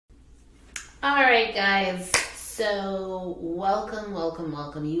All right, guys. So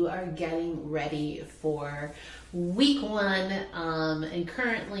welcome. You are getting ready for week one. And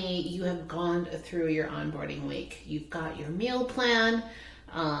currently you have gone through your onboarding week. You've got your meal plan.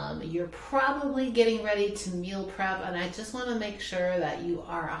 You're probably getting ready to meal prep. And I just want to make sure that you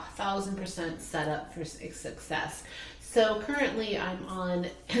are 1,000% set up for success. So currently I'm on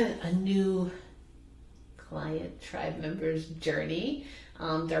a new client tribe members journey.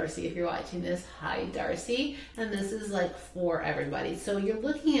 Darcy, if you're watching this, hi Darcy. And this is like for everybody. So you're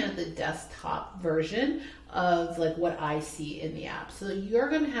looking at the desktop version of like what I see in the app. So you're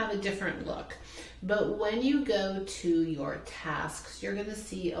going to have a different look. But when you go to your tasks, you're going to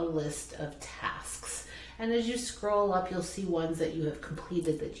see a list of tasks. And as you scroll up, you'll see ones that you have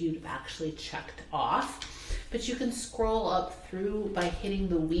completed that you've actually checked off. But you can scroll up through by hitting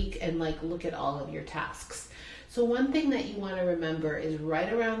the week and like look at all of your tasks. So one thing that you want to remember is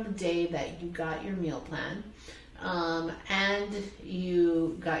right around the day that you got your meal plan and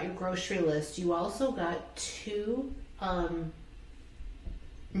you got your grocery list, you also got two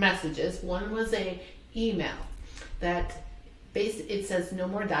messages. One was a email that it says no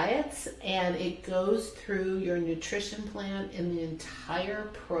more diets, and it goes through your nutrition plan and the entire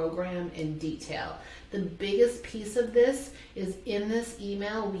program in detail. The biggest piece of this is in this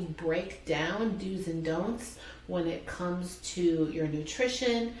email, we break down do's and don'ts when it comes to your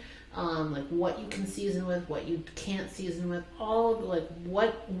nutrition, like what you can season with, what you can't season with, all of like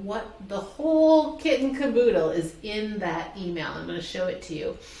what the whole kit and caboodle is in that email. I'm going to show it to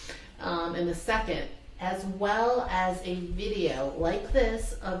you in a second, as well as a video like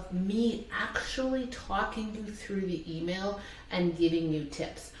this of me actually talking you through the email and giving you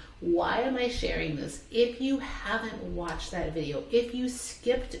tips. Why am I sharing this? If you haven't watched that video, if you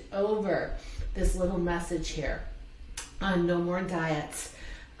skipped over this little message here on no more diets,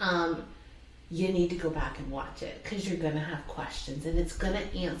 you need to go back and watch it because you're going to have questions and it's going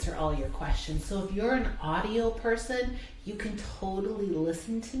to answer all your questions. So if you're an audio person, you can totally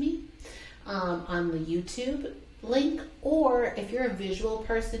listen to me on the YouTube link, or if you're a visual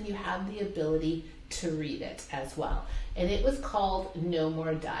person, you have the ability to read it as well. And it was called No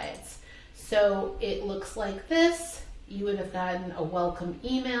More Diets. So it looks like this. You would have gotten a welcome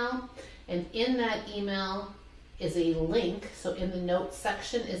email, and in that email is a link. So in the notes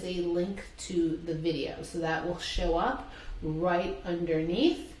section is a link to the video. So that will show up right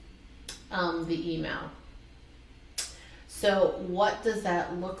underneath the email. So what does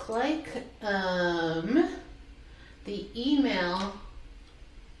that look like? The email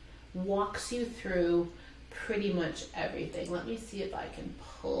walks you through pretty much everything. Let me see if I can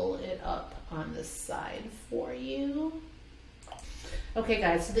pull it up on the side for you. Okay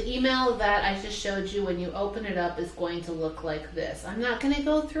guys, so the email that I just showed you, when you open it up, is going to look like this. I'm not going to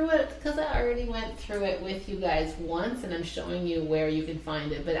go through it because I already went through it with you guys once and I'm showing you where you can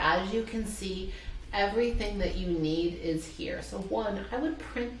find it. But as you can see, everything that you need is here. So one, I would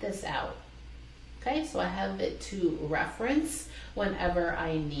print this out. Okay, so I have it to reference whenever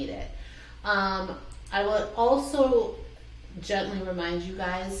I need it. I will also gently remind you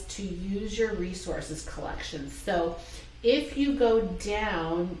guys to use your resources collection. So if you go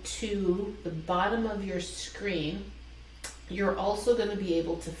down to the bottom of your screen, you're also going to be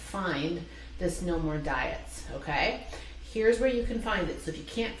able to find this No More Diets, okay? Here's where you can find it. So if you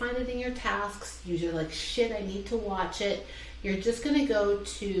can't find it in your tasks, you're like, shit, I need to watch it. You're just going to go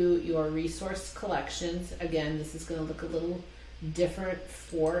to your resource collections. Again, this is going to look a little different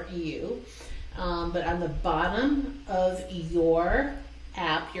for you. But on the bottom of your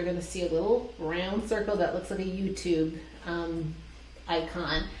app, you're going to see a little round circle that looks like a YouTube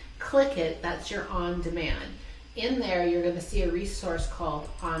icon. Click it. That's your on demand. In there, you're going to see a resource called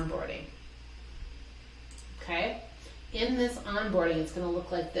onboarding. Okay? In this onboarding, it's going to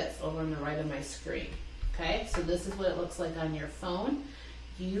look like this over on the right of my screen. Okay? So this is what it looks like on your phone.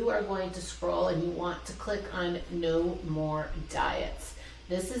 You are going to scroll and you want to click on No More Diets.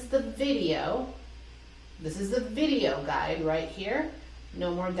 This is the video. This is the video guide right here.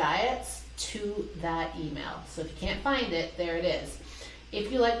 No More Diets to that email. So if you can't find it, there it is.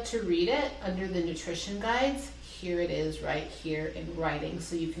 If you like to read it under the nutrition guides, here it is right here in writing.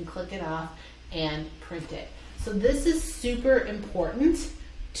 So you can click it off and print it. So this is super important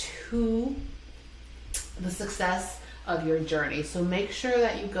to the success of your journey. So make sure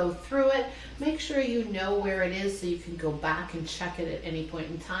that you go through it. Make sure you know where it is so you can go back and check it at any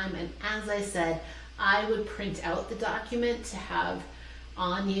point in time. And as I said, I would print out the document to have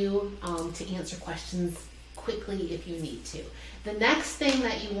on you to answer questions quickly if you need to. The next thing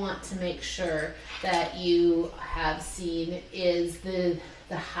that you want to make sure that you have seen is the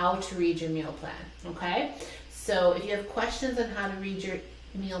the how to read your meal plan, okay? So if you have questions on how to read your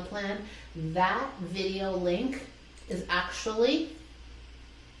meal plan, that video link is actually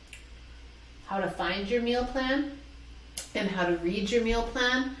how to find your meal plan and how to read your meal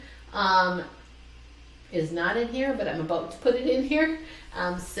plan is not in here, but I'm about to put it in here.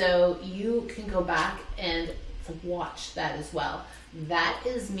 So you can go back and watch that as well. That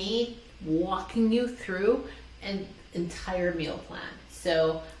is me walking you through an entire meal plan.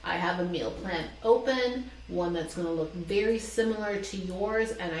 So I have a meal plan open, one that's going to look very similar to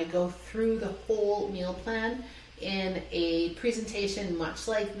yours, and I go through the whole meal plan in a presentation much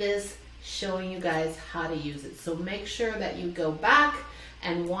like this, showing you guys how to use it. So make sure that you go back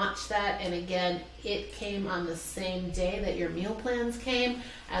and watch that. And again, it came on the same day that your meal plans came,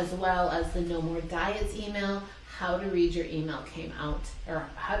 as well as the No More Diets email. How to read your email came out, or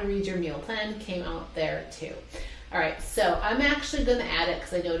how to read your meal plan came out there too. All right, so I'm actually going to add it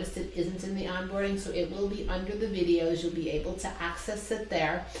because I noticed it isn't in the onboarding, so it will be under the videos. You'll be able to access it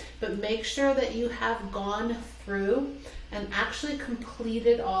there. But make sure that you have gone through and actually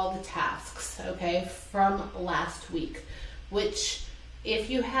completed all the tasks, okay, from last week, which if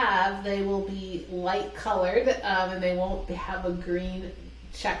you have, they will be light colored and they won't have a green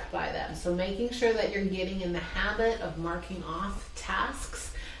check by them. So making sure that you're getting in the habit of marking off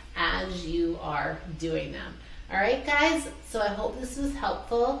tasks as you are doing them. All right, guys, so I hope this was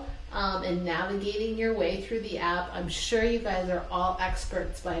helpful in navigating your way through the app. I'm sure you guys are all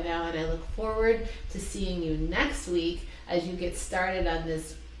experts by now, and I look forward to seeing you next week as you get started on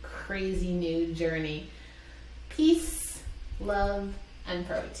this crazy new journey. Peace, love, and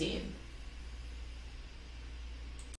protein.